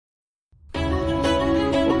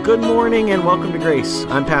Good morning and welcome to Grace.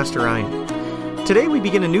 I'm Pastor Ryan. Today we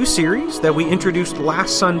begin a new series that we introduced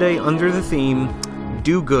last Sunday under the theme,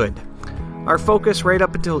 Do Good. Our focus right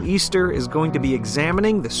up until Easter is going to be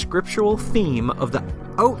examining the scriptural theme of the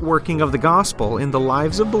outworking of the gospel in the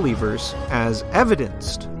lives of believers as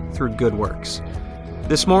evidenced through good works.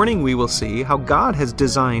 This morning we will see how God has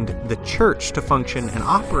designed the church to function and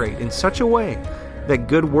operate in such a way that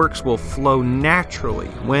good works will flow naturally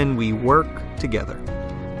when we work together.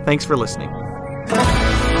 Thanks for listening.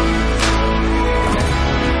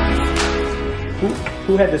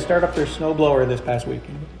 Who had to start up their snowblower this past week?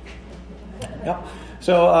 Yep.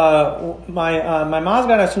 So my mom's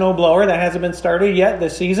got a snowblower that hasn't been started yet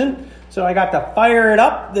this season. So I got to fire it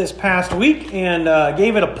up this past week and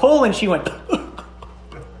gave it a pull, and she went,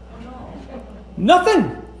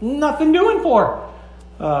 nothing doing for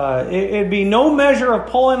her. It'd be no measure of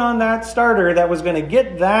pulling on that starter that was going to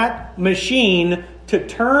get that machine to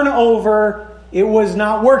turn over. It was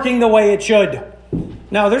not working the way it should.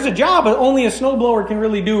 Now, there's a job that only a snowblower can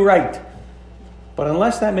really do right. But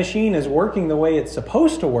unless that machine is working the way it's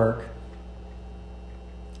supposed to work,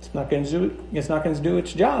 it's not going to do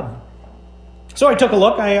its job. So I took a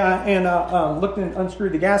look and looked and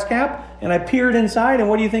unscrewed the gas cap, and I peered inside, and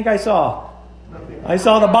what do you think I saw? Nothing. I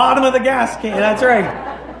saw the bottom of the gas can. That's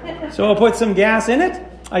right. So I put some gas in it.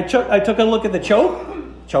 I took a look at the choke.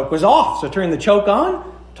 Choke was off, so I turned the choke on.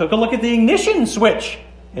 Took a look at the ignition switch.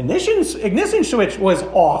 Ignition switch was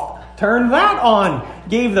off. Turned that on.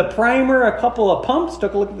 Gave the primer a couple of pumps.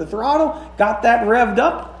 Took a look at the throttle. Got that revved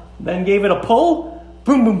up. Then gave it a pull.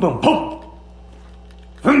 Boom, boom, boom, boom.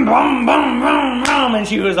 Boom, boom, boom, boom, boom. And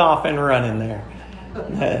she was off and running there.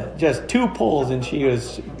 Just two pulls, and she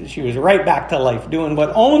was right back to life, doing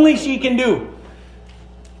what only she can do.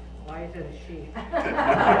 Why is it a she?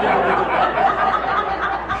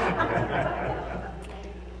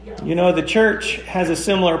 You know, the church has a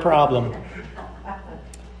similar problem.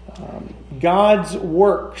 God's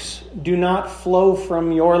works do not flow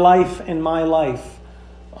from your life and my life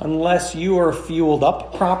unless you are fueled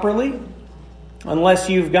up properly, unless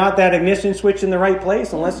you've got that ignition switch in the right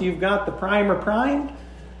place, unless you've got the primer primed.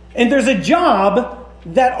 And there's a job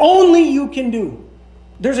that only you can do.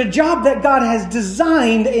 There's a job that God has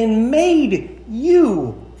designed and made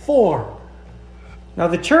you for. Now,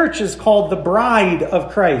 the church is called the bride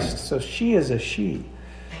of Christ, so she is a she.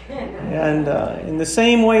 And in the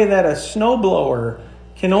same way that a snowblower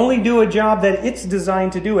can only do a job that it's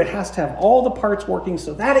designed to do, it has to have all the parts working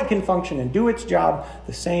so that it can function and do its job.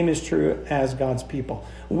 The same is true as God's people.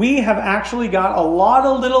 We have actually got a lot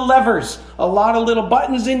of little levers, a lot of little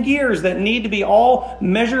buttons and gears that need to be all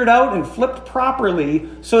measured out and flipped properly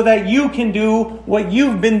so that you can do what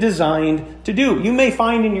you've been designed to do. You may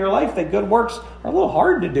find in your life that good works are a little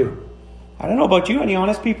hard to do. I don't know about you, any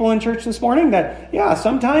honest people in church this morning, that,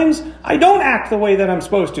 sometimes I don't act the way that I'm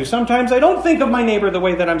supposed to. Sometimes I don't think of my neighbor the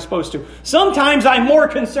way that I'm supposed to. Sometimes I'm more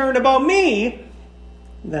concerned about me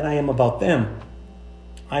than I am about them.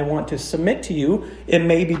 I want to submit to you. It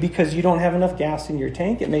may be because you don't have enough gas in your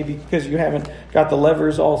tank. It may be because you haven't got the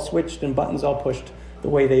levers all switched and buttons all pushed the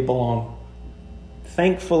way they belong.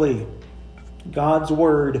 Thankfully, God's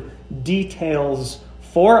Word details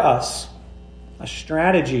for us a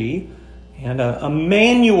strategy and a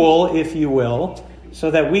manual, if you will, so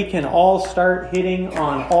that we can all start hitting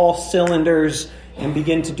on all cylinders and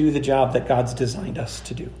begin to do the job that God's designed us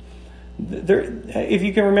to do. If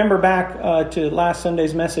you can remember back to last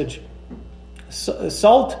Sunday's message,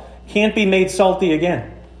 salt can't be made salty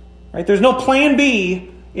again. Right? There's no plan B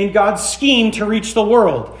in God's scheme to reach the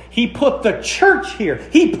world. He put the church here.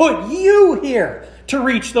 He put you here to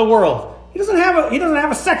reach the world. He doesn't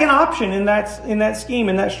have a second option in that scheme,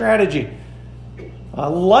 in that strategy.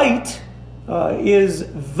 Light is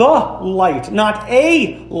the light, not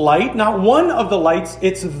a light, not one of the lights,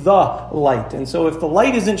 it's the light. And so if the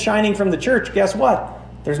light isn't shining from the church, guess what?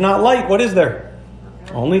 There's not light. What is there?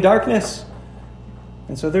 Only darkness.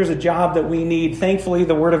 And so there's a job that we need. Thankfully,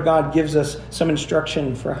 the Word of God gives us some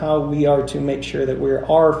instruction for how we are to make sure that we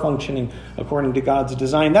are functioning according to God's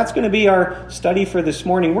design. That's going to be our study for this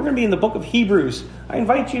morning. We're going to be in the book of Hebrews. I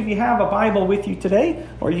invite you, if you have a Bible with you today,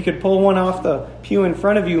 or you could pull one off the pew in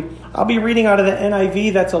front of you. I'll be reading out of the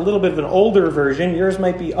NIV. That's a little bit of an older version. Yours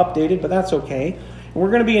might be updated, but that's okay. And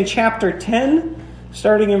we're going to be in chapter 10,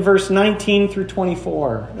 starting in verse 19 through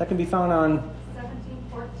 24. That can be found on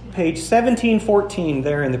page 1714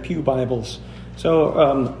 there in the Pew Bibles.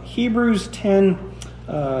 So Hebrews 10,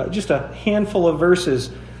 just a handful of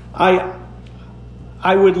verses. I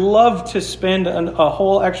I would love to spend a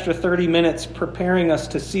whole extra 30 minutes preparing us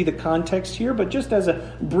to see the context here, but just as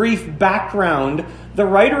a brief background, the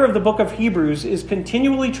writer of the book of Hebrews is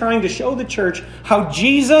continually trying to show the church how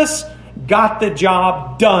Jesus got the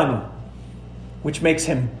job done, which makes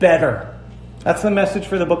him better. That's the message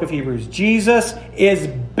for the book of Hebrews. Jesus is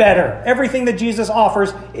better. Everything that Jesus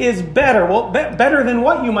offers is better. Well, better than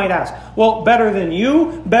what, you might ask? Well, better than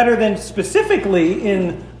you, better than specifically,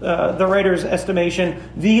 in the writer's estimation,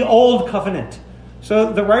 the old covenant.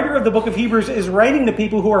 So the writer of the book of Hebrews is writing to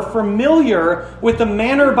people who are familiar with the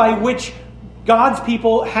manner by which God's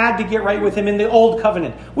people had to get right with him in the old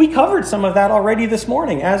covenant. We covered some of that already this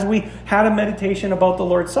morning as we had a meditation about the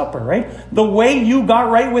Lord's Supper, right? The way you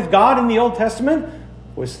got right with God in the Old Testament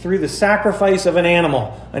was through the sacrifice of an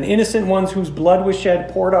animal, an innocent one whose blood was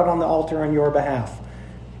shed, poured out on the altar on your behalf.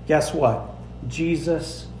 Guess what?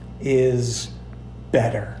 Jesus is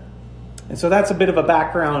better. And so that's a bit of a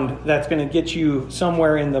background that's going to get you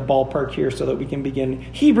somewhere in the ballpark here so that we can begin.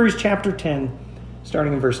 Hebrews chapter 10,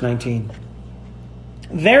 starting in verse 19.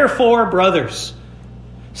 Therefore, brothers,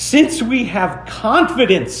 since we have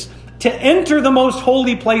confidence to enter the most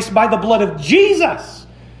holy place by the blood of Jesus,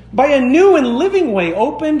 by a new and living way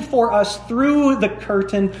opened for us through the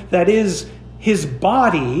curtain that is his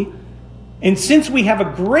body, and since we have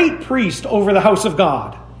a great priest over the house of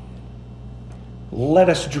God, let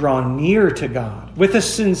us draw near to God with a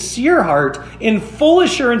sincere heart in full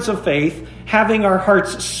assurance of faith, having our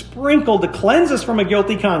hearts sprinkled to cleanse us from a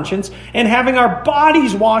guilty conscience, and having our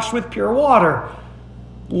bodies washed with pure water.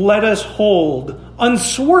 Let us hold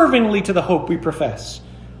unswervingly to the hope we profess,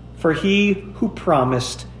 for he who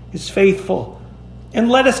promised is faithful. And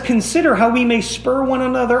let us consider how we may spur one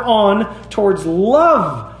another on towards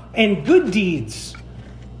love and good deeds.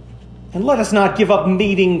 And let us not give up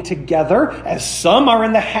meeting together, as some are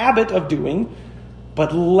in the habit of doing,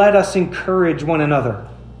 but let us encourage one another,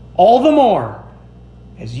 all the more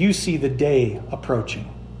as you see the day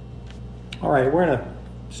approaching. All right, we're going to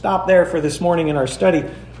stop there for this morning in our study.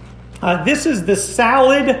 This is the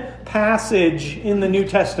salad passage in the New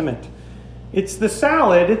Testament. It's the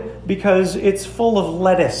salad because it's full of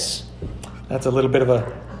lettuce. That's a little bit of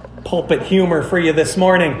a pulpit humor for you this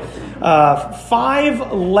morning.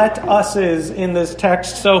 5 let us's in this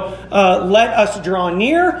text. So let us draw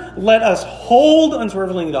near, let us hold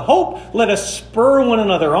unswervingly to hope, let us spur one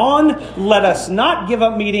another on, let us not give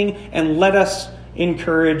up meeting, and let us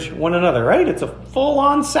encourage one another, right? It's a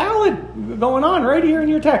full-on salad going on right here in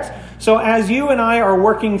your text. So as you and I are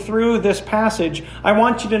working through this passage, I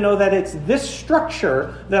want you to know that it's this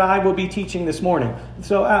structure that I will be teaching this morning.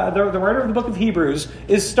 So the writer of the book of Hebrews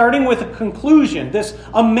is starting with a conclusion, this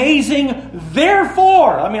amazing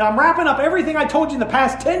therefore. I mean, I'm wrapping up everything I told you in the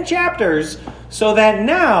past 10 chapters so that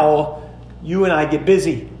now you and I get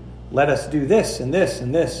busy. Let us do this and this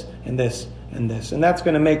and this and this and this. And that's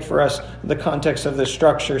going to make for us the context of this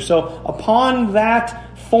structure. So upon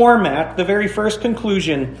that format, the very first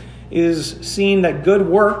conclusion is seen that good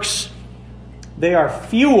works, they are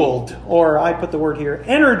fueled, or I put the word here,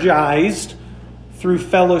 energized through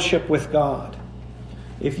fellowship with God.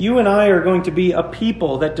 If you and I are going to be a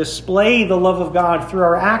people that display the love of God through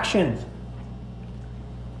our actions,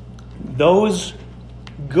 those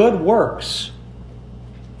good works,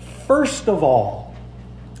 first of all,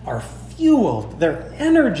 are fueled, they're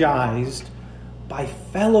energized by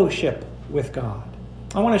fellowship with God.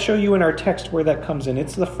 I want to show you in our text where that comes in.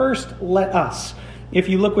 It's the first let us. If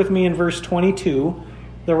you look with me in verse 22,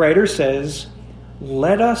 the writer says,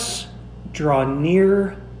 let us draw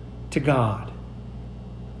near to God.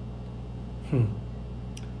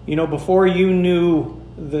 You know, before you knew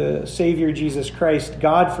the Savior Jesus Christ,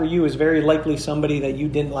 God for you is very likely somebody that you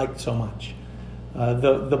didn't like so much.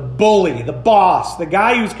 The bully, the boss, the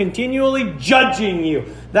guy who's continually judging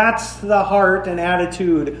you. That's the heart and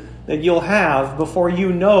attitude that you'll have before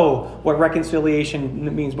you know what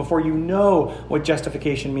reconciliation means, before you know what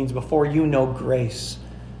justification means, before you know grace.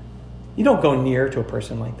 You don't go near to a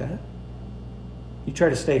person like that. You try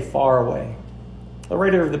to stay far away. The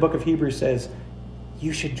writer of the book of Hebrews says,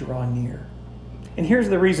 you should draw near. And here's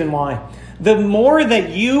the reason why. The more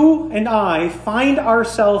that you and I find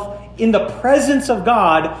ourselves in the presence of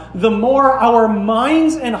God, the more our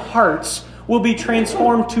minds and hearts will be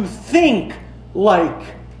transformed to think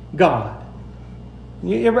like God.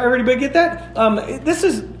 Everybody get that? This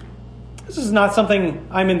is not something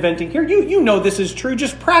I'm inventing here. You know this is true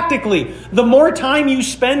just practically. The more time you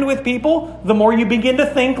spend with people, the more you begin to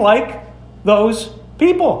think like those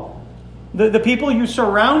people. The people you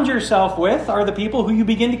surround yourself with are the people who you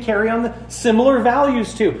begin to carry on the similar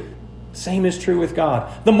values to. Same is true with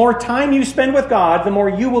God. The more time you spend with God, the more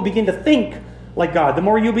you will begin to think like God. The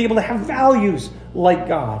more you'll be able to have values like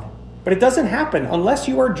God. But it doesn't happen unless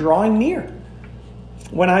you are drawing near.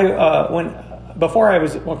 Before I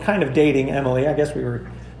was kind of dating Emily, I guess we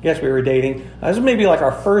were dating. This was maybe like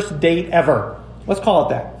our first date ever. Let's call it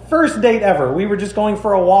that. First date ever. We were just going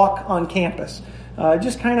for a walk on campus.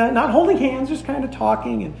 Just kind of not holding hands, just kind of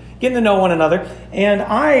talking and getting to know one another. And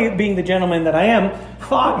I, being the gentleman that I am,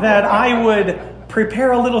 thought that I would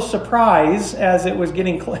prepare a little surprise as it was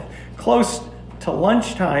getting close to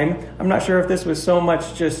lunchtime. I'm not sure if this was so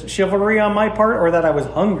much just chivalry on my part or that I was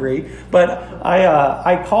hungry, but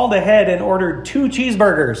I called ahead and ordered 2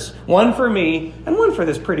 cheeseburgers, one for me and one for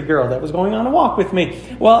this pretty girl that was going on a walk with me.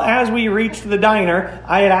 Well, as we reached the diner,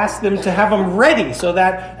 I had asked them to have them ready so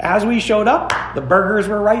that as we showed up, the burgers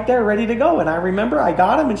were right there ready to go. And I remember I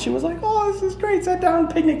got them and she was like, "Oh, this is great." Sat down,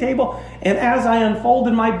 picnic table. And as I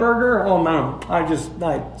unfolded my burger, oh man,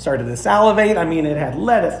 I started to salivate. I mean, it had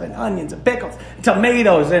lettuce and onions and pickles,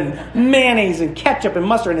 tomatoes and mayonnaise and ketchup and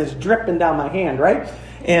mustard, and it's dripping down my hand, right?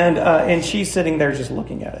 And she's sitting there just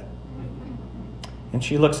looking at it. And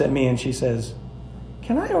she looks at me and she says,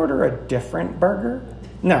 "Can I order a different burger?"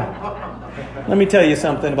 Now, let me tell you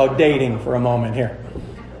something about dating for a moment here.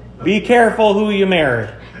 Be careful who you marry.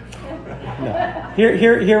 No.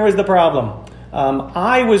 Here was the problem.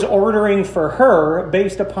 I was ordering for her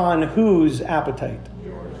based upon whose appetite?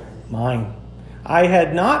 Mine. I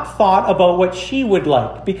had not thought about what she would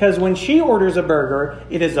like, because when she orders a burger,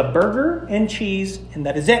 it is a burger and cheese, and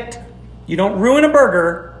that is it. You don't ruin a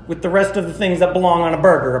burger with the rest of the things that belong on a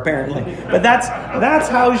burger, apparently. But that's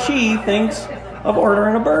how she thinks of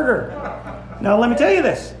ordering a burger. Now, let me tell you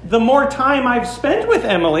this. The more time I've spent with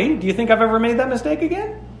Emily, do you think I've ever made that mistake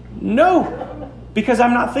again? No. Because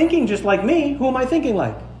I'm not thinking just like me. Who am I thinking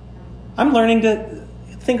like? I'm learning to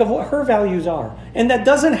think of what her values are. And that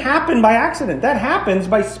doesn't happen by accident. That happens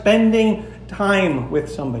by spending time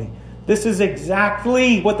with somebody. This is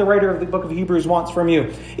exactly what the writer of the book of Hebrews wants from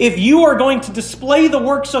you. If you are going to display the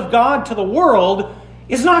works of God to the world,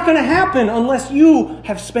 it's not going to happen unless you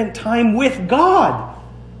have spent time with God.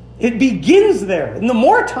 It begins there. And the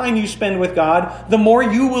more time you spend with God, the more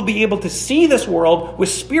you will be able to see this world with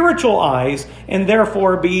spiritual eyes and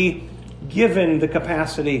therefore be given the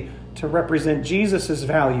capacity to represent Jesus'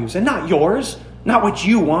 values. And not yours, not what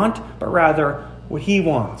you want, but rather what he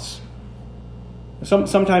wants.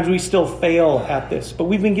 Sometimes we still fail at this, but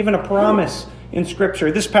we've been given a promise in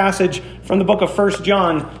Scripture. This passage from the book of 1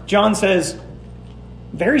 John says,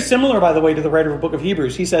 very similar, by the way, to the writer of the book of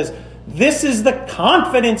Hebrews. He says, "This is the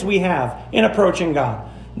confidence we have in approaching God,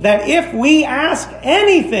 that if we ask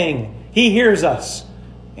anything, he hears us."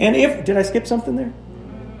 And did I skip something there?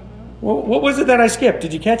 What was it that I skipped?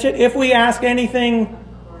 Did you catch it? If we ask anything,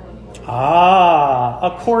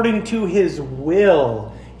 according to his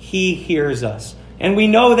will, he hears us. And we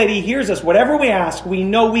know that he hears us. Whatever we ask, we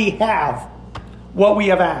know we have what we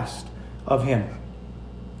have asked of him.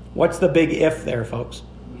 What's the big if there, folks?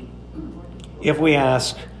 If we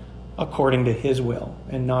ask according to his will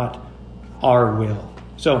and not our will.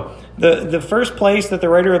 So the first place that the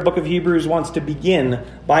writer of the book of Hebrews wants to begin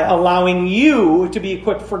by allowing you to be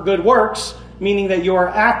equipped for good works, meaning that you are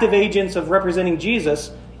active agents of representing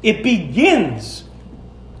Jesus, it begins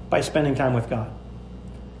by spending time with God.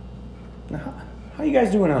 Now, how are you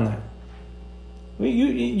guys doing on that?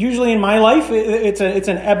 Usually in my life, it's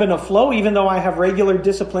an ebb and a flow. Even though I have regular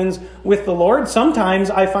disciplines with the Lord,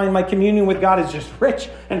 sometimes I find my communion with God is just rich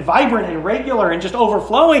and vibrant and regular and just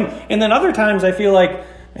overflowing. And then other times I feel like,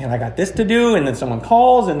 man, I got this to do, and then someone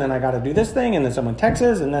calls, and then I got to do this thing, and then someone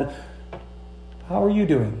texts, and then how are you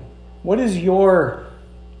doing? What is your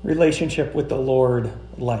relationship with the Lord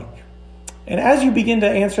like? And as you begin to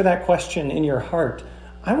answer that question in your heart,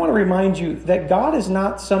 I want to remind you that God is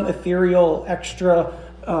not some ethereal, extra,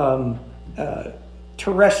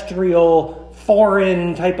 terrestrial,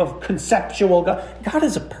 foreign type of conceptual God. God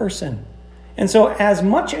is a person. And so as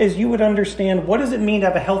much as you would understand what does it mean to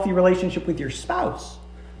have a healthy relationship with your spouse,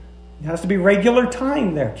 it has to be regular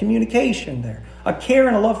time there, communication there, a care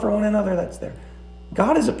and a love for one another that's there.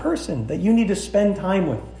 God is a person that you need to spend time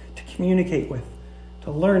with, to communicate with,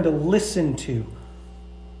 to learn to listen to.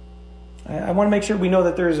 I want to make sure we know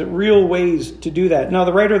that there's real ways to do that. Now,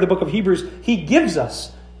 the writer of the book of Hebrews, he gives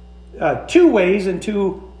us 2 ways and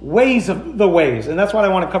 2 ways of the ways. And that's what I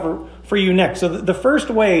want to cover for you next. So the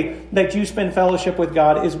first way that you spend fellowship with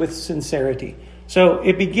God is with sincerity. So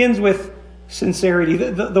it begins with sincerity.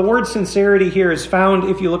 The word sincerity here is found,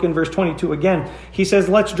 if you look in verse 22 again. He says,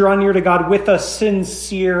 let's draw near to God with a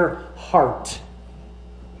sincere heart.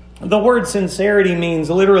 The word sincerity means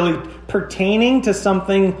literally pertaining to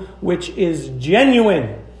something which is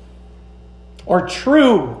genuine or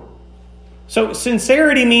true. So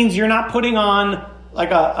sincerity means you're not putting on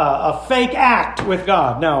like a fake act with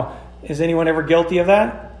God. Now, is anyone ever guilty of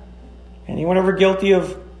that? Anyone ever guilty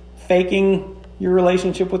of faking your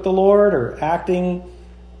relationship with the Lord or acting?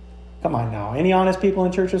 Come on now. Any honest people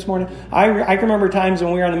in church this morning? I can remember times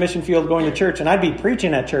when we were on the mission field going to church, and I'd be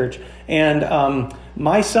preaching at church, and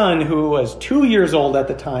my son, who was 2 years old at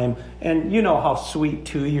the time, and you know how sweet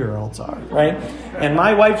 2-year-olds are, right? And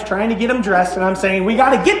my wife's trying to get him dressed, and I'm saying, we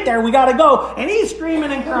got to get there, we got to go. And he's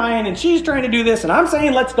screaming and crying, and she's trying to do this, and I'm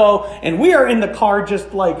saying, let's go. And we are in the car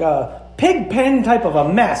just like a pig pen type of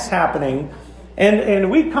a mess happening. And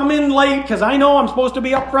we come in late because I know I'm supposed to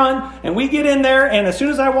be up front. And we get in there, and as soon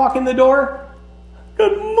as I walk in the door,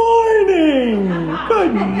 good morning.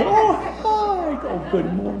 Good morning. Oh,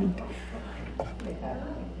 good morning.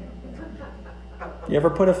 You ever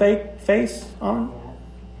put a fake face on?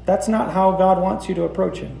 That's not how God wants you to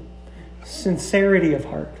approach Him. Sincerity of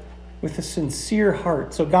heart, with a sincere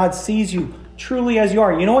heart. So God sees you truly as you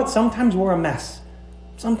are. You know what? Sometimes we're a mess.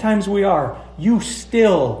 Sometimes we are. You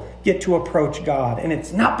still get to approach God, and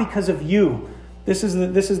it's not because of you. This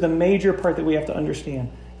is the major part that we have to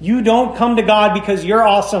understand. You don't come to God because you're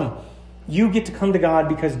awesome. You get to come to God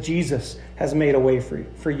because Jesus has made a way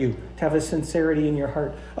for you to have a sincerity in your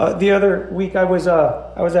heart. The other week I was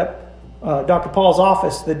at Dr. Paul's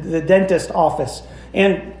office, the dentist office,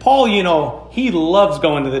 and Paul, you know, he loves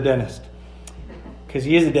going to the dentist because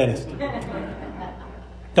he is a dentist.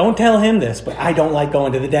 Don't tell him this, but I don't like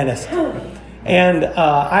going to the dentist. And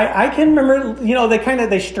I can remember, you know,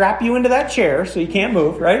 they strap you into that chair so you can't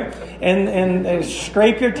move, right? And they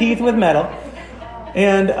scrape your teeth with metal.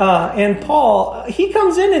 And Paul, he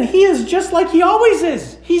comes in and he is just like he always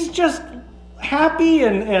is. He's just happy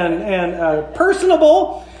and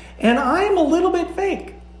personable. And I'm a little bit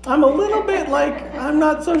fake. I'm a little bit like, I'm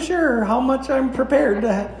not so sure how much I'm prepared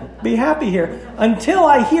to be happy here. Until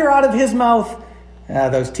I hear out of his mouth,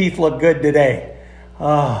 those teeth look good today.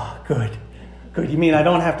 Oh, good. Good. You mean I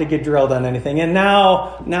don't have to get drilled on anything. And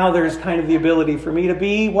now there's kind of the ability for me to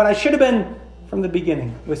be what I should have been from the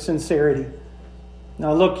beginning, with sincerity.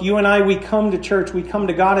 Now look, you and I, we come to church, we come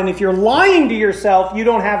to God, and if you're lying to yourself, you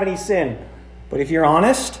don't have any sin. But if you're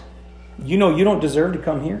honest, you know you don't deserve to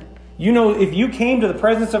come here. You know if you came to the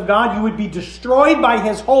presence of God, you would be destroyed by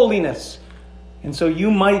His holiness. And so you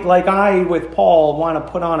might, like I with Paul, want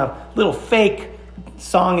to put on a little fake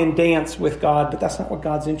song and dance with God, but that's not what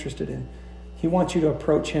God's interested in. He wants you to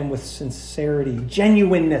approach Him with sincerity,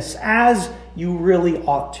 genuineness, as you really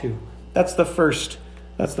ought to. That's the first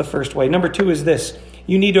way. Number 2 is this.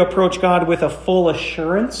 You need to approach God with a full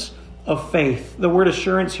assurance of faith. The word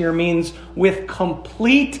assurance here means with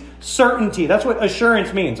complete certainty. That's what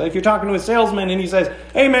assurance means. If you're talking to a salesman and he says,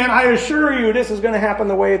 hey man, I assure you this is going to happen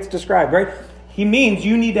the way it's described, right? He means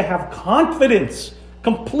you need to have confidence,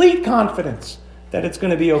 complete confidence that it's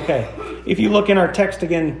going to be okay. If you look in our text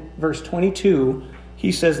again, verse 22,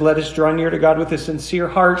 he says, let us draw near to God with a sincere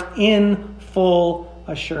heart in full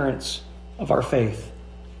assurance of our faith.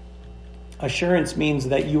 Assurance means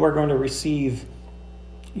that you are going to receive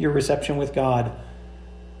your reception with God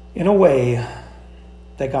in a way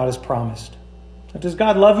that God has promised. Does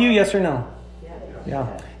God love you? Yes or no?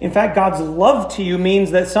 Yeah. In fact, God's love to you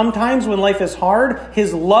means that sometimes when life is hard,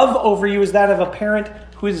 His love over you is that of a parent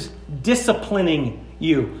who is disciplining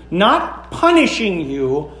you. Not punishing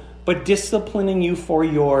you, but disciplining you for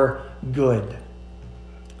your good.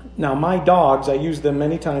 Now, my dogs, I use them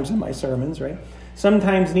many times in my sermons, right?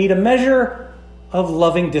 Sometimes need a measure of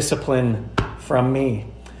loving discipline from me.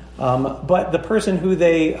 But the person who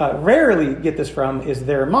they rarely get this from is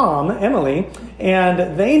their mom, Emily,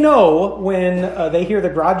 and they know when they hear the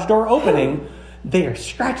garage door opening, they are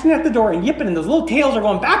scratching at the door and yipping, and those little tails are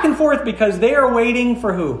going back and forth because they are waiting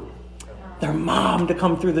for who? Their mom to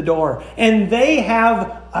come through the door. And they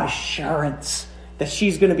have assurance that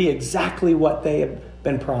she's going to be exactly what they have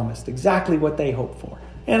been promised, exactly what they hope for.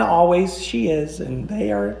 And always she is, and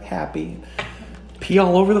they are happy. Pee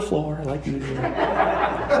all over the floor like usual.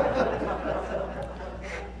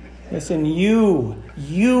 Listen, you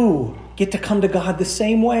get to come to God the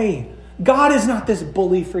same way. God is not this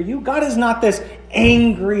bully for you. God is not this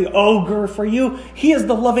angry ogre for you. He is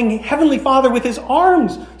the loving Heavenly Father with His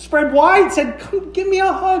arms spread wide, said, come give me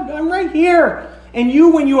a hug. I'm right here. And you,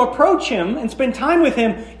 when you approach Him and spend time with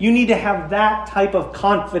Him, you need to have that type of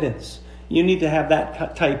confidence. You need to have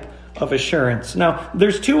that type of assurance. Now,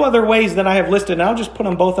 there's two other ways that I have listed, and I'll just put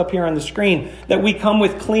them both up here on the screen, that we come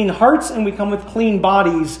with clean hearts and we come with clean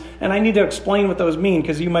bodies. And I need to explain what those mean,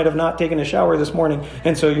 because you might have not taken a shower this morning,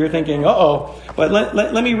 and so you're thinking, uh-oh. But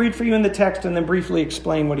let me read for you in the text and then briefly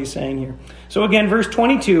explain what he's saying here. So again, verse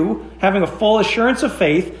 22, having a full assurance of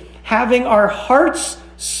faith, having our hearts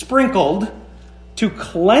sprinkled to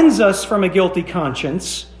cleanse us from a guilty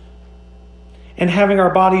conscience, and having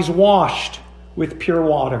our bodies washed with pure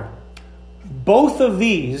water. Both of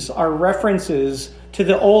these are references to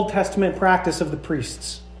the Old Testament practice of the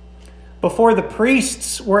priests. Before the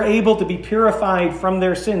priests were able to be purified from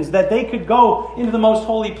their sins, that they could go into the most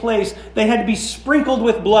holy place, they had to be sprinkled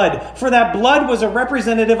with blood. For that blood was a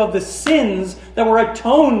representative of the sins that were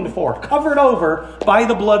atoned for, covered over by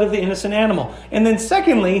the blood of the innocent animal. And then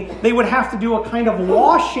secondly, they would have to do a kind of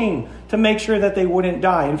washing to make sure that they wouldn't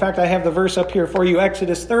die. In fact, I have the verse up here for you,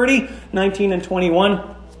 Exodus 30, 19 and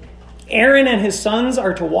 21. Aaron and his sons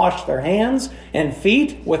are to wash their hands and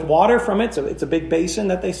feet with water from it. So it's a big basin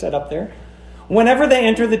that they set up there. Whenever they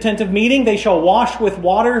enter the tent of meeting, they shall wash with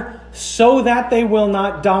water so that they will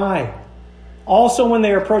not die. Also, when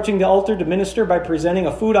they are approaching the altar to minister by presenting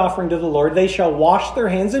a food offering to the Lord, they shall wash their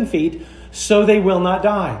hands and feet so they will not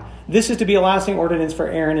die. This is to be a lasting ordinance for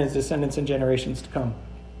Aaron and his descendants in generations to come.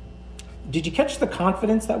 Did you catch the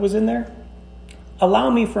confidence that was in there?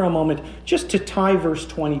 Allow me for a moment just to tie verse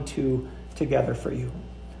 22 together for you.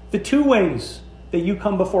 The two ways that you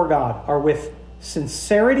come before God are with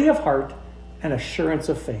sincerity of heart and assurance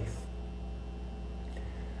of faith.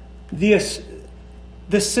 The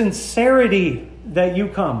sincerity that you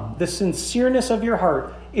come, the sincereness of your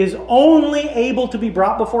heart, is only able to be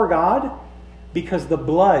brought before God because the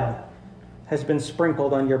blood has been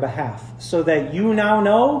sprinkled on your behalf, so that you now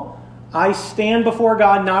know, I stand before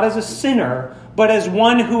God not as a sinner, but as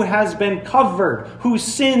one who has been covered, whose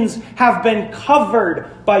sins have been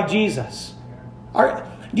covered by Jesus.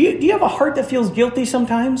 Do you have a heart that feels guilty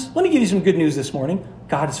sometimes? Let me give you some good news this morning.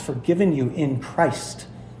 God has forgiven you in Christ.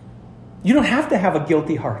 You don't have to have a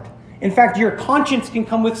guilty heart. In fact, your conscience can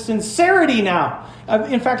come with sincerity now.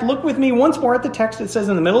 In fact, look with me once more at the text. It says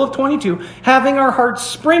in the middle of 22, having our hearts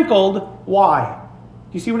sprinkled. Why?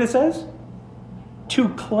 Do you see what it says? To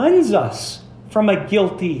cleanse us from a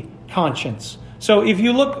guilty conscience. So if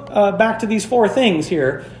you look back to these four things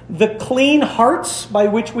here, the clean hearts by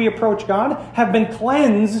which we approach God have been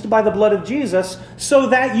cleansed by the blood of Jesus so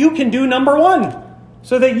that you can do number one,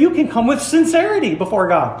 so that you can come with sincerity before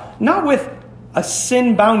God. Not with a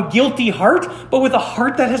sin-bound, guilty heart, but with a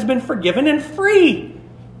heart that has been forgiven and free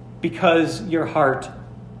because your heart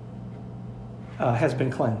has been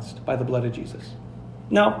cleansed by the blood of Jesus.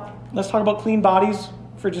 Now, let's talk about clean bodies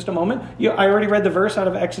for just a moment. I already read the verse out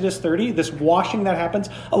of Exodus 30, this washing that happens.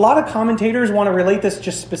 A lot of commentators want to relate this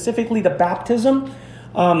just specifically to baptism.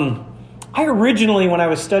 I originally, when I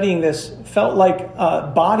was studying this, felt like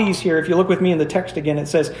bodies here, if you look with me in the text again, it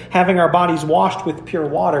says, having our bodies washed with pure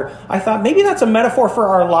water. I thought maybe that's a metaphor for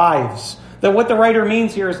our lives. That what the writer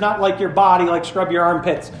means here is not like your body, like scrub your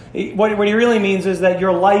armpits. What he really means is that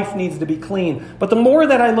your life needs to be clean. But the more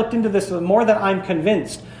that I looked into this, the more that I'm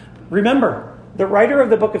convinced. Remember, the writer of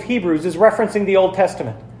the book of Hebrews is referencing the Old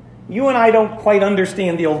Testament. You and I don't quite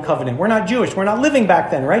understand the Old Covenant. We're not Jewish. We're not living back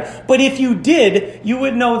then, right? But if you did, you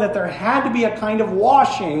would know that there had to be a kind of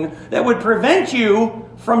washing that would prevent you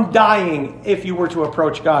from dying if you were to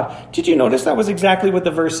approach God. Did you notice that was exactly what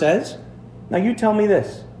the verse says? Now you tell me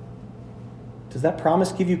this. Does that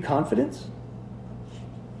promise give you confidence?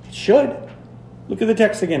 It should. Look at the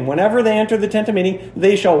text again. Whenever they enter the tent of meeting,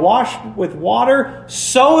 they shall wash with water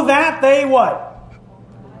so that they what?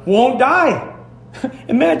 Won't die.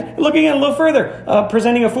 Imagine, looking at it a little further,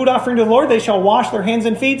 presenting a food offering to the Lord, they shall wash their hands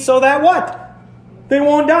and feet so that what? They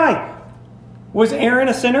won't die. Was Aaron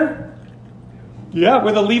a sinner? Yeah.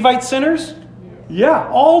 Were the Levites sinners? Yeah.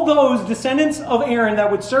 All those descendants of Aaron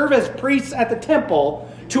that would serve as priests at the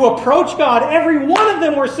temple to approach God, every one of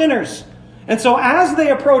them were sinners. And so as they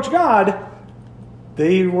approach God,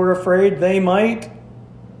 they were afraid they might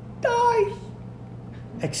die.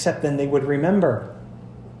 Except then they would remember,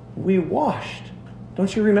 we washed.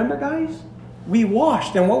 Don't you remember, guys? We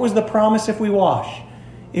washed. And what was the promise if we wash?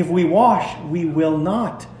 If we wash, we will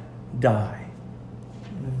not die.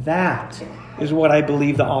 That is what I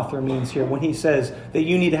believe the author means here when he says that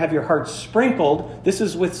you need to have your heart sprinkled. This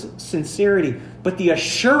is with sincerity. But the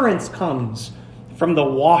assurance comes from the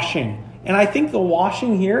washing. And I think the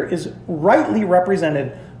washing here is rightly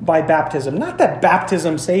represented by baptism. Not that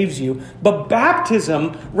baptism saves you, but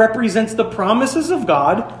baptism represents the promises of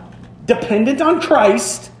God, dependent on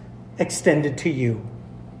Christ, extended to you.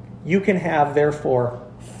 You can have, therefore,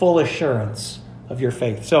 full assurance of your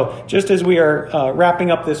faith. So just as we are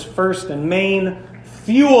wrapping up this first and main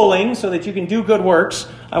fueling so that you can do good works,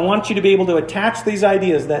 I want you to be able to attach these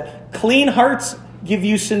ideas that clean hearts give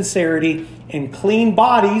you sincerity, and clean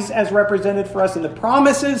bodies, as represented for us in the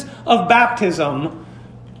promises of baptism,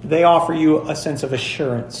 they offer you a sense of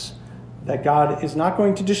assurance that God is not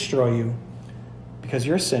going to destroy you because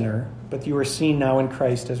you're a sinner, but you are seen now in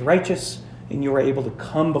Christ as righteous, and you are able to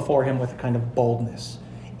come before him with a kind of boldness.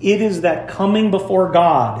 It is that coming before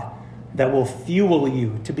God that will fuel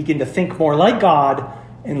you to begin to think more like God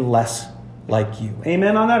and less like you.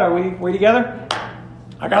 Amen on that? Are we together?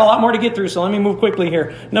 I got a lot more to get through, so let me move quickly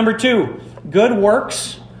here. Number 2, good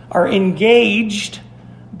works are engaged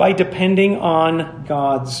by depending on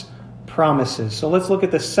God's promises. So let's look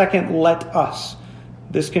at the second let us.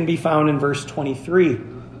 This can be found in verse 23.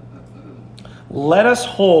 Let us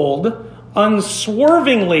hold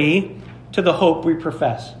unswervingly to the hope we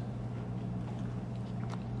profess.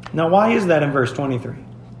 Now, why is that in verse 23?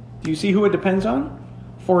 Do you see who it depends on?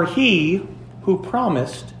 For he who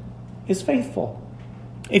promised is faithful.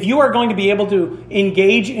 If you are going to be able to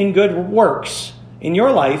engage in good works in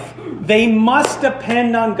your life, they must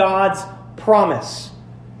depend on God's promise.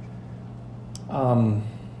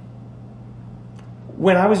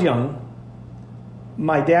 When I was young,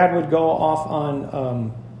 my dad would go off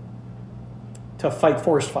on to fight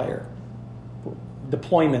forest fire.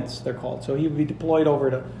 Deployments, they're called. So he would be deployed over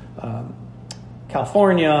to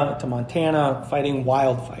California, to Montana, fighting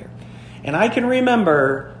wildfire. And I can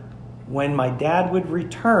remember when my dad would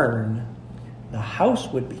return, the house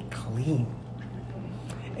would be clean.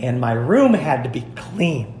 And my room had to be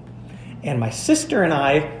clean. And my sister and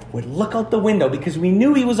I would look out the window because we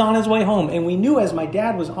knew he was on his way home. And we knew as my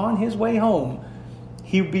dad was on his way home,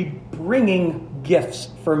 he would be bringing gifts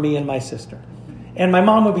for me and my sister. And my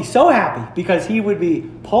mom would be so happy because he would be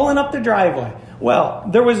pulling up the driveway. Well,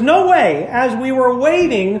 there was no way, as we were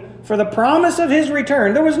waiting for the promise of his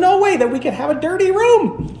return, there was no way that we could have a dirty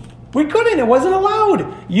room. We couldn't. It wasn't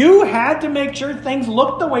allowed. You had to make sure things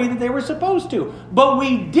looked the way that they were supposed to. But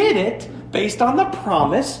we did it based on the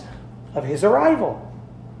promise of his arrival.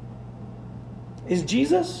 Is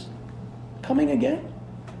Jesus coming again?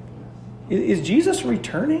 Is Jesus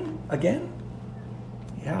returning again?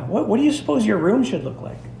 Yeah. What do you suppose your room should look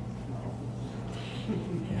like?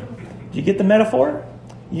 Yeah. Do you get the metaphor?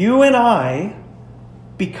 You and I,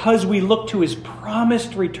 because we look to his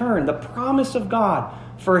promised return, the promise of God,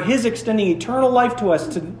 for his extending eternal life to us,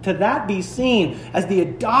 to that be seen as the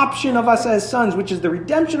adoption of us as sons, which is the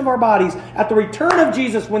redemption of our bodies at the return of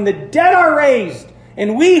Jesus when the dead are raised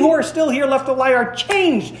and we who are still here left alive are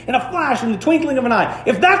changed in a flash, in the twinkling of an eye.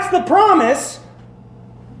 If that's the promise,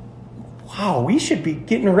 wow, we should be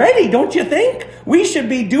getting ready, don't you think? We should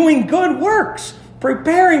be doing good works,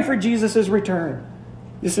 preparing for Jesus' return.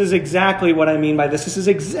 This is exactly what I mean by this. This is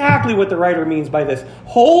exactly what the writer means by this.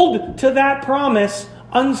 Hold to that promise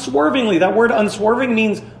unswervingly. That word unswerving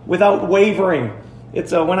means without wavering.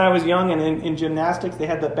 It's when I was young and in gymnastics, they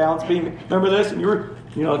had the balance beam. Remember this? And you were,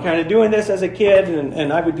 kind of doing this as a kid,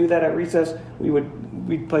 and I would do that at recess.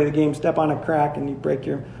 We'd play the game Step on a Crack, and you break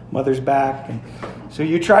your mother's back. And so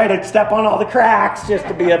you try to step on all the cracks just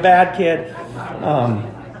to be a bad kid.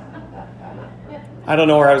 I don't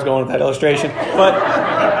know where I was going with that illustration, but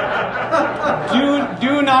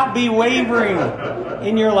do not be wavering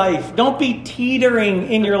in your life. Don't be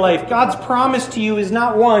teetering in your life. God's promise to you is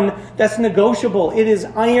not one that's negotiable. It is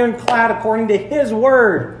ironclad according to his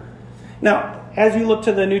word. Now, as you look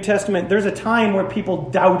to the New Testament, there's a time where people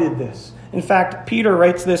doubted this. In fact, Peter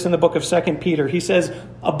writes this in the book of 2 Peter. He says,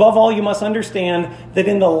 above all, you must understand that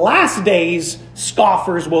in the last days,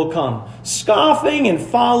 scoffers will come, scoffing and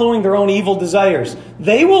following their own evil desires.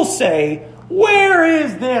 They will say, where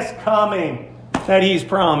is this coming that he's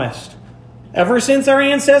promised? Ever since our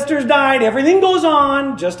ancestors died, everything goes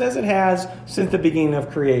on just as it has since the beginning of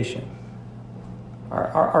creation.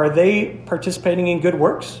 Are they participating in good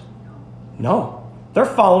works? No. They're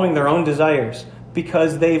following their own desires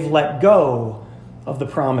because they've let go of the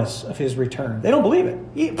promise of his return. They don't believe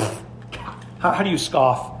it. How do you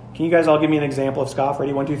scoff? Can you guys all give me an example of scoff?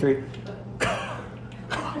 Ready? 1, 2, 3. Isn't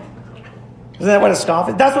that what a scoff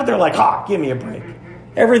is? That's what they're like. Give me a break.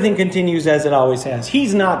 Everything continues as it always has.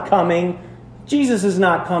 He's not coming. Jesus is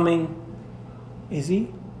not coming. Is he?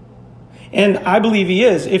 And I believe he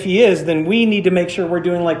is. If he is, then we need to make sure we're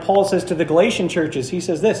doing like Paul says to the Galatian churches. He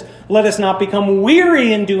says this, let us not become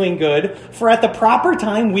weary in doing good, for at the proper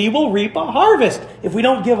time we will reap a harvest if we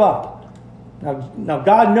don't give up. Now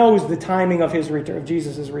God knows the timing of his return, of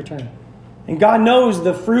Jesus' return. And God knows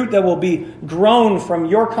the fruit that will be grown from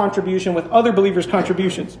your contribution with other believers'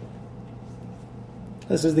 contributions.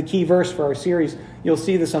 This is the key verse for our series. You'll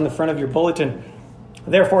see this on the front of your bulletin.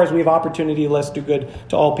 Therefore, as we have opportunity, let's do good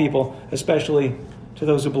to all people, especially to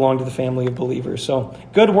those who belong to the family of believers. So,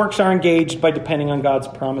 good works are engaged by depending on God's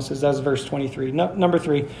promises. That's verse 23. Number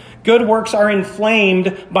 3, good works are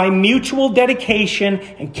inflamed by mutual dedication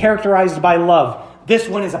and characterized by love. This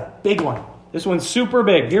one is a big one. This one's super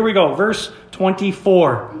big. Here we go. Verse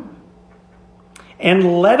 24.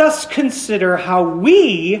 And let us consider how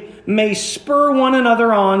we may spur one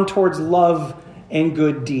another on towards love and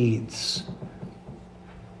good deeds.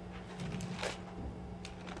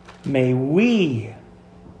 May we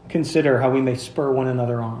consider how we may spur one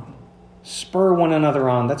another on. Spur one another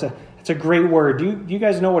on. That's a great word. Do you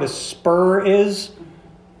guys know what a spur is?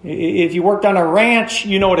 If you worked on a ranch,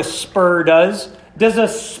 you know what a spur does. Does a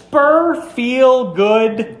spur feel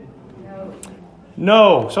good?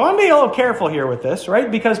 No. So I'm being a little careful here with this,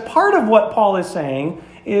 right? Because part of what Paul is saying,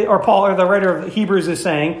 or the writer of Hebrews is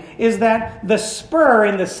saying, is that the spur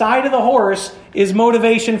in the side of the horse is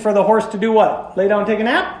motivation for the horse to do what? Lay down, take a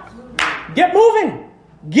nap? Get moving.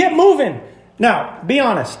 Get moving. Now, be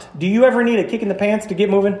honest. Do you ever need a kick in the pants to get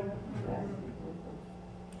moving?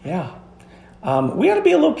 Yeah. We ought to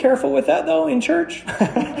be a little careful with that, though, in church.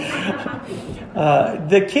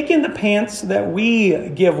 The kick in the pants that we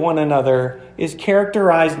give one another is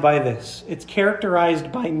characterized by this. It's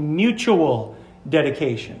characterized by mutual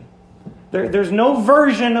dedication. There's no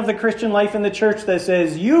version of the Christian life in the church that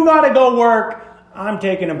says, you got to go work, I'm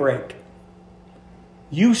taking a break.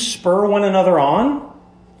 You spur one another on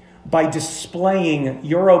by displaying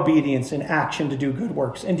your obedience in action to do good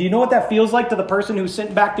works. And do you know what that feels like to the person who's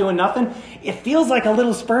sitting back doing nothing? It feels like a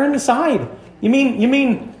little spur in the side. You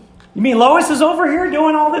mean Lois is over here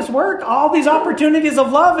doing all this work, all these opportunities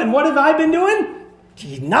of love, and what have I been doing?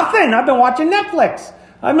 Gee, nothing. I've been watching Netflix.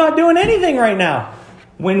 I'm not doing anything right now.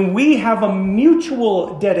 When we have a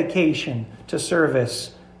mutual dedication to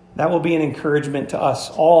service, that will be an encouragement to us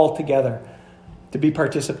all together to be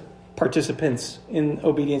participants in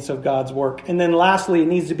obedience of God's work. And then lastly, it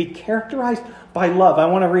needs to be characterized by love. I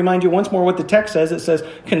want to remind you once more what the text says. It says,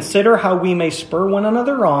 consider how we may spur one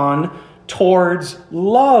another on towards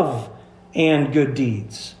love and good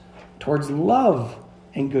deeds. Towards love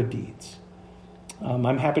and good deeds.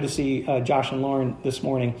 I'm happy to see Josh and Lauren this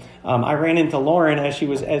morning. I ran into Lauren as she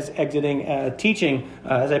was exiting teaching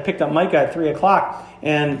as I picked up Micah at 3 o'clock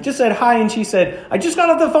and just said hi. And she said, I just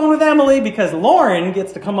got off the phone with Emily because Lauren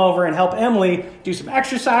gets to come over and help Emily do some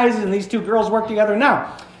exercises and these two girls work together.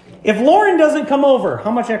 Now, if Lauren doesn't come over,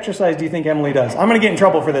 how much exercise do you think Emily does? I'm going to get in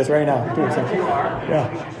trouble for this right now.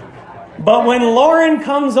 Yeah. But when Lauren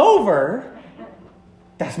comes over,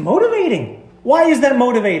 that's motivating. Why is that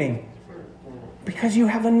motivating? Because you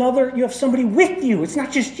have somebody with you. It's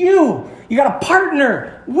not just you. You got a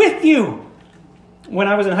partner with you. When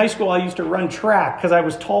I was in high school, I used to run track because I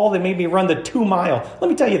was tall. They made me run the 2 mile. Let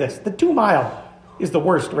me tell you this. The 2 mile is the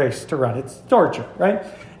worst race to run. It's torture, right?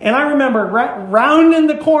 And I remember rounding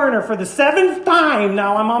the corner for the 7th time.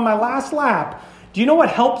 Now I'm on my last lap. Do you know what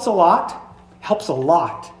helps a lot? Helps a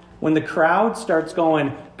lot when the crowd starts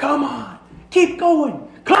going, come on, keep going.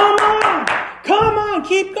 Come on,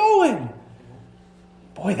 keep going.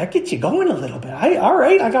 Boy, that gets you going a little bit. All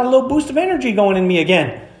right, I got a little boost of energy going in me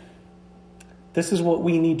again. This is what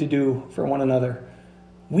we need to do for one another.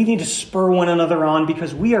 We need to spur one another on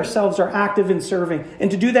because we ourselves are active in serving.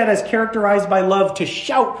 And to do that as characterized by love, to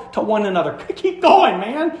shout to one another, keep going,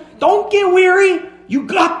 man. Don't get weary. You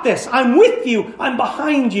got this. I'm with you. I'm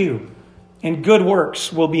behind you. And good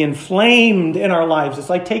works will be inflamed in our lives. It's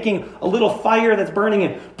like taking a little fire that's burning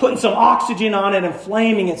and putting some oxygen on it and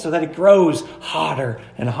flaming it so that it grows hotter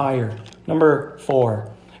and higher. Number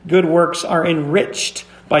 4, good works are enriched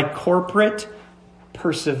by corporate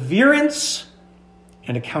perseverance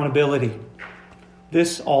and accountability.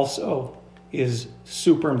 This also is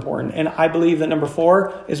super important. And I believe that number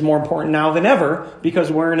 4 is more important now than ever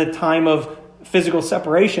because we're in a time of physical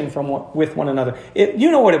separation with one another.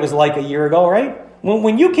 You know what it was like a year ago, right?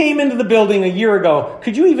 When you came into the building a year ago,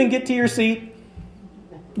 could you even get to your seat?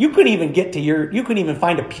 You couldn't even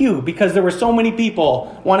find a pew because there were so many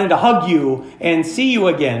people wanting to hug you and see you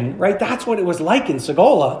again, right? That's what it was like in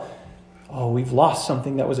Segola. Oh, we've lost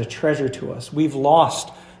something that was a treasure to us. We've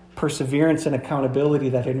lost perseverance and accountability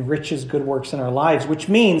that enriches good works in our lives, which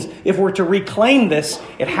means if we're to reclaim this,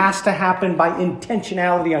 it has to happen by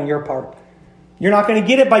intentionality on your part. You're not going to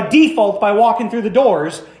get it by default by walking through the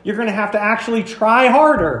doors. You're going to have to actually try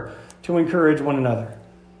harder to encourage one another.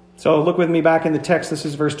 So look with me back in the text. This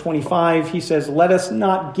is verse 25. He says, let us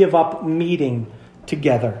not give up meeting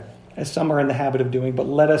together, as some are in the habit of doing, but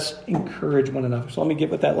let us encourage one another. So let me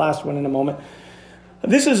get with that last one in a moment.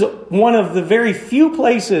 This is one of the very few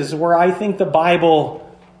places where I think the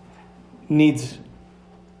Bible needs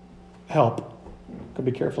help. Could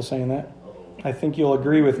be careful saying that. I think you'll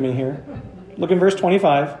agree with me here. Look in verse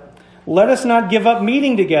 25. Let us not give up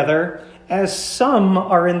meeting together, as some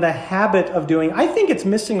are in the habit of doing. I think it's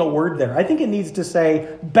missing a word there. I think it needs to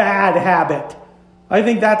say bad habit. I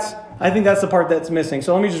think that's the part that's missing.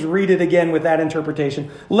 So let me just read it again with that interpretation.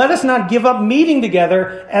 Let us not give up meeting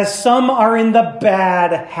together, as some are in the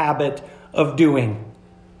bad habit of doing.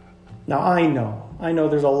 Now I know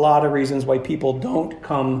there's a lot of reasons why people don't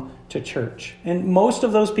come to church. And most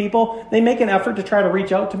of those people, they make an effort to try to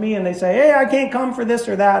reach out to me and they say, hey, I can't come for this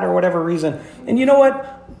or that or whatever reason. And you know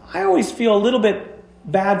what? I always feel a little bit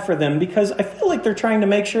bad for them, because I feel like they're trying to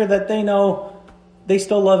make sure that they know they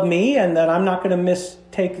still love me and that I'm not going to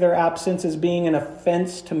mistake their absence as being an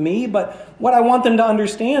offense to me. But what I want them to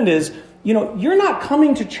understand is, you're not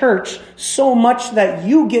coming to church so much that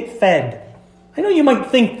you get fed. I know you might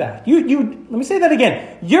think that. Let me say that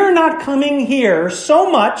again. You're not coming here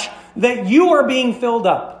so much that you are being filled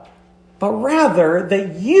up, but rather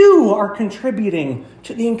that you are contributing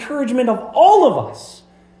to the encouragement of all of us.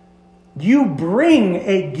 You bring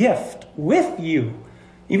a gift with you.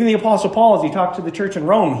 Even the Apostle Paul, as he talked to the church in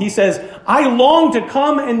Rome, he says, I long to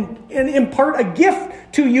come and impart a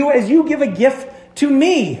gift to you as you give a gift to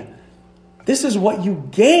me. This is what you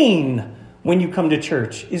gain when you come to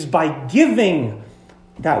church, is by giving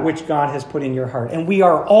that which God has put in your heart. And we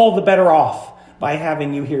are all the better off by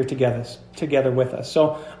having you here together with us.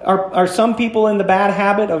 So are some people in the bad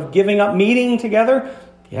habit of giving up meeting together?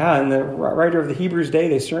 Yeah, in the writer of the Hebrews day,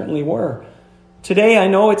 they certainly were. Today, I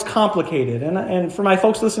know it's complicated. And for my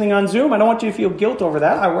folks listening on Zoom, I don't want you to feel guilt over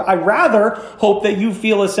that. I rather hope that you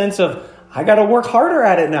feel a sense of, I got to work harder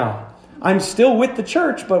at it now. I'm still with the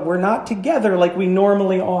church, but we're not together like we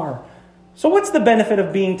normally are. So what's the benefit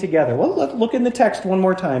of being together? Well, let's look in the text one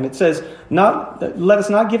more time. It says, let us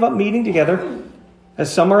not give up meeting together,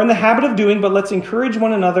 as some are in the habit of doing, but let's encourage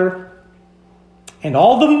one another, and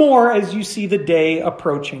all the more as you see the day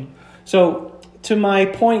approaching. So, to my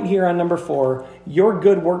point here on number 4, your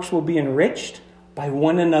good works will be enriched by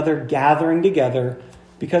one another gathering together,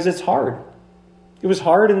 because it's hard. It was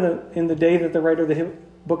hard in the day that the writer of the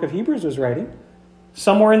book of Hebrews was writing.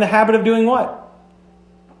 Some were in the habit of doing what?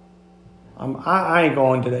 I ain't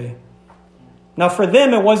going today. Now, for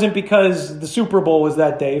them, it wasn't because the Super Bowl was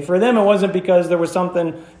that day. For them, it wasn't because there was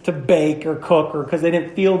something to bake or cook or because they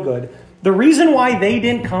didn't feel good. The reason why they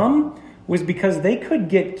didn't come was because they could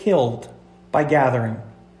get killed by gathering.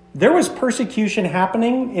 There was persecution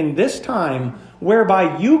happening in this time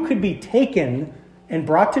whereby you could be taken and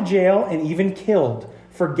brought to jail and even killed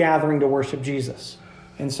for gathering to worship Jesus.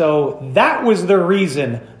 And so that was the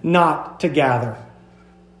reason not to gather.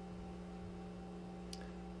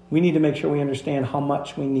 We need to make sure we understand how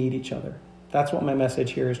much we need each other. That's what my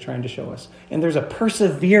message here is trying to show us. And there's a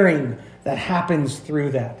persevering that happens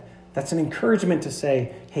through that. That's an encouragement to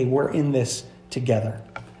say, hey, we're in this together.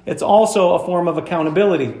 It's also a form of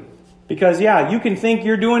accountability. Because, you can think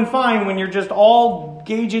you're doing fine when you're just all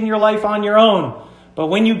gauging your life on your own. But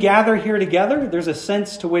when you gather here together, there's a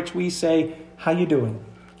sense to which we say, how you doing?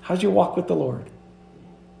 How's your walk with the Lord?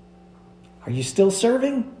 Are you still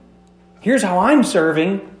serving? Here's how I'm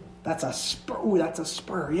serving. That's a spur. Ooh, that's a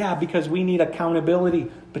spur. Yeah, because we need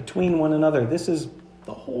accountability between one another. This is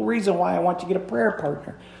the whole reason why I want you to get a prayer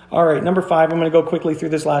partner. All right, number 5, I'm going to go quickly through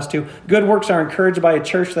this last 2. Good works are encouraged by a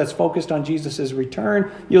church that's focused on Jesus'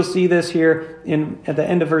 return. You'll see this here at the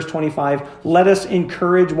end of verse 25. Let us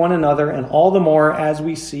encourage one another, and all the more as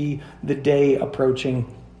we see the day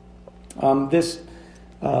approaching.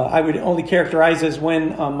 I would only characterize as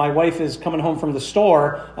when my wife is coming home from the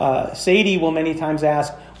store, Sadie will many times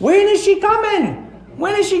ask, when is she coming?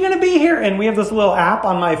 When is she going to be here? And we have this little app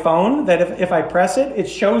on my phone that if I press it, it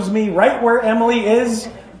shows me right where Emily is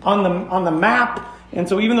on the map. And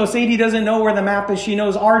so even though Sadie doesn't know where the map is, she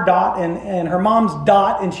knows our dot and her mom's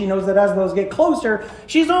dot, and she knows that as those get closer,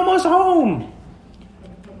 she's almost home.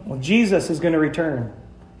 Well, Jesus is going to return.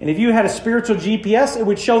 And if you had a spiritual GPS, it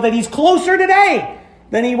would show that he's closer today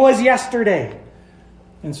than he was yesterday.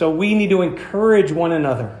 And so we need to encourage one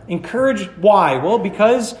another. Encourage why? Well,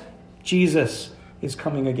 because Jesus is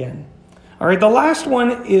coming again. All right, the last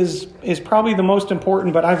one is probably the most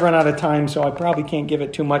important, but I've run out of time, so I probably can't give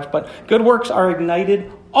it too much. But good works are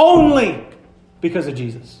ignited only because of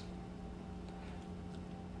Jesus.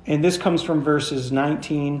 And this comes from verses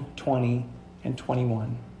 19, 20, and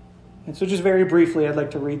 21. And so just very briefly, I'd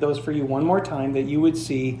like to read those for you one more time, that you would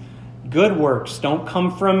see good works don't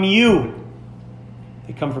come from you.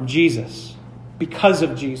 They come from Jesus, because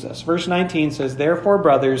of Jesus. Verse 19 says, "Therefore,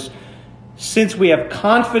 brothers, since we have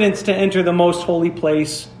confidence to enter the most holy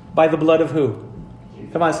place by the blood of" who?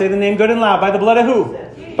 Come on, say the name good and loud. By the blood of who?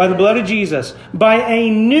 By the blood of Jesus. By a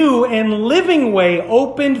new and living way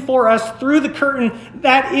opened for us through the curtain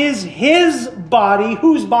that is his body.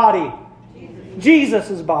 Whose body?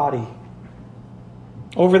 Jesus' body.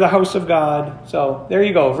 Over the house of God. So there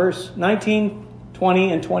you go. Verse 19,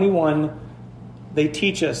 20, and 21. They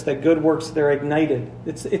teach us that good works, they're ignited.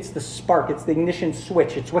 It's the spark. It's the ignition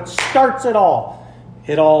switch. It's what starts it all.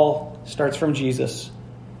 It all starts from Jesus.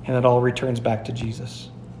 And it all returns back to Jesus.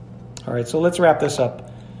 All right, so let's wrap this up.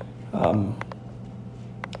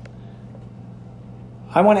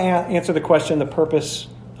 I want to answer the question, the purpose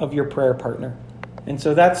of your prayer partner. And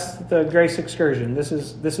so that's the Grace Excursion. This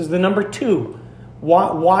is the number 2.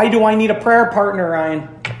 Why do I need a prayer partner, Ryan?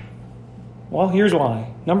 Well, here's why.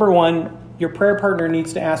 Number 1, your prayer partner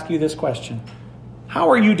needs to ask you this question. How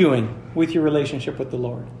are you doing with your relationship with the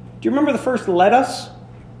Lord? Do you remember the first let us?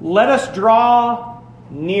 Let us draw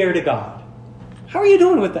near to God. How are you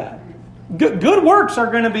doing with that? Good works are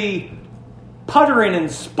going to be puttering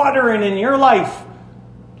and sputtering in your life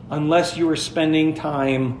unless you are spending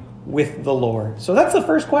time with the Lord. So that's the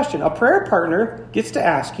first question. A prayer partner gets to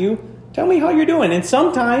ask you, tell me how you're doing. And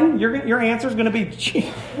sometime your answer is going to be, gee,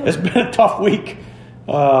 it's been a tough week.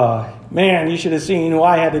 Man, you should have seen who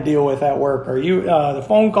I had to deal with at work, or the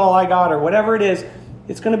phone call I got, or whatever it is.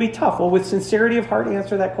 It's going to be tough. Well, with sincerity of heart,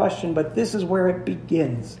 answer that question. But this is where it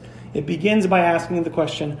begins. It begins by asking the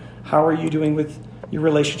question, how are you doing with your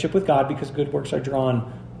relationship with God? Because good works are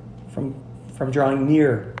drawn from drawing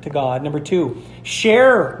near to God. Number 2,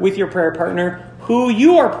 share with your prayer partner who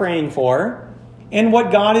you are praying for and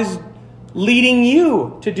what God is leading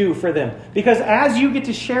you to do for them. Because as you get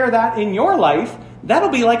to share that in your life, that'll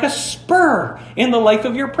be like a spur in the life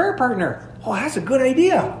of your prayer partner. Oh, that's a good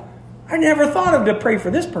idea. I never thought of to pray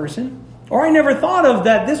for this person. Or I never thought of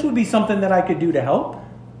that this would be something that I could do to help.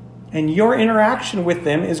 And your interaction with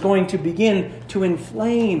them is going to begin to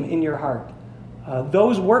inflame in your heart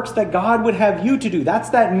those works that God would have you to do. That's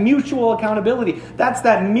that mutual accountability. That's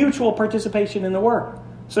that mutual participation in the work.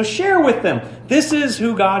 So share with them. This is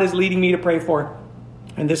who God is leading me to pray for.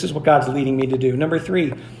 And this is what God's leading me to do. Number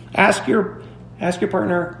 3, ask your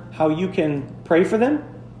partner how you can pray for them,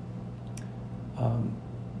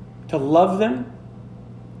 to love them,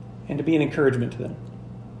 and to be an encouragement to them.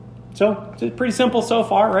 So it's pretty simple so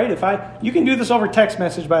far, right? You can do this over text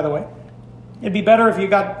message, by the way. It'd be better if you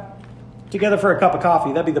got together for a cup of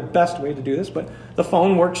coffee. That'd be the best way to do this, but the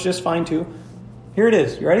phone works just fine too. Here it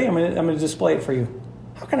is. You ready? I'm going to display it for you.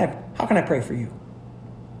 How can I pray for you?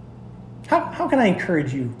 How can I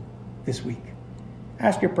encourage you this week?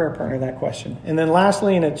 Ask your prayer partner that question. And then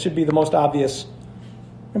lastly, and it should be the most obvious,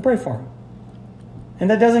 and pray for him. And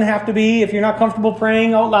that doesn't have to be, if you're not comfortable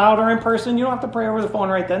praying out loud or in person, you don't have to pray over the phone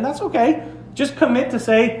right then. That's okay. Just commit to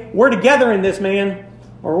say, we're together in this, man.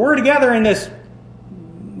 Or we're together in this,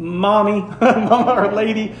 mommy, mama or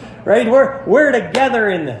lady. Right? We're together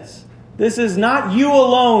in this. This is not you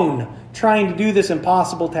alone trying to do this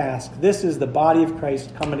impossible task. This is the body of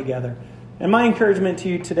Christ coming together. And my encouragement to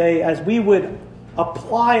you today, as we would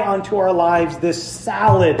apply onto our lives this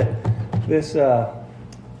salad, this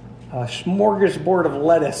smorgasbord of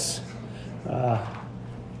lettuce,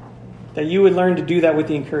 that you would learn to do that with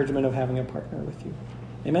the encouragement of having a partner with you.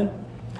 Amen?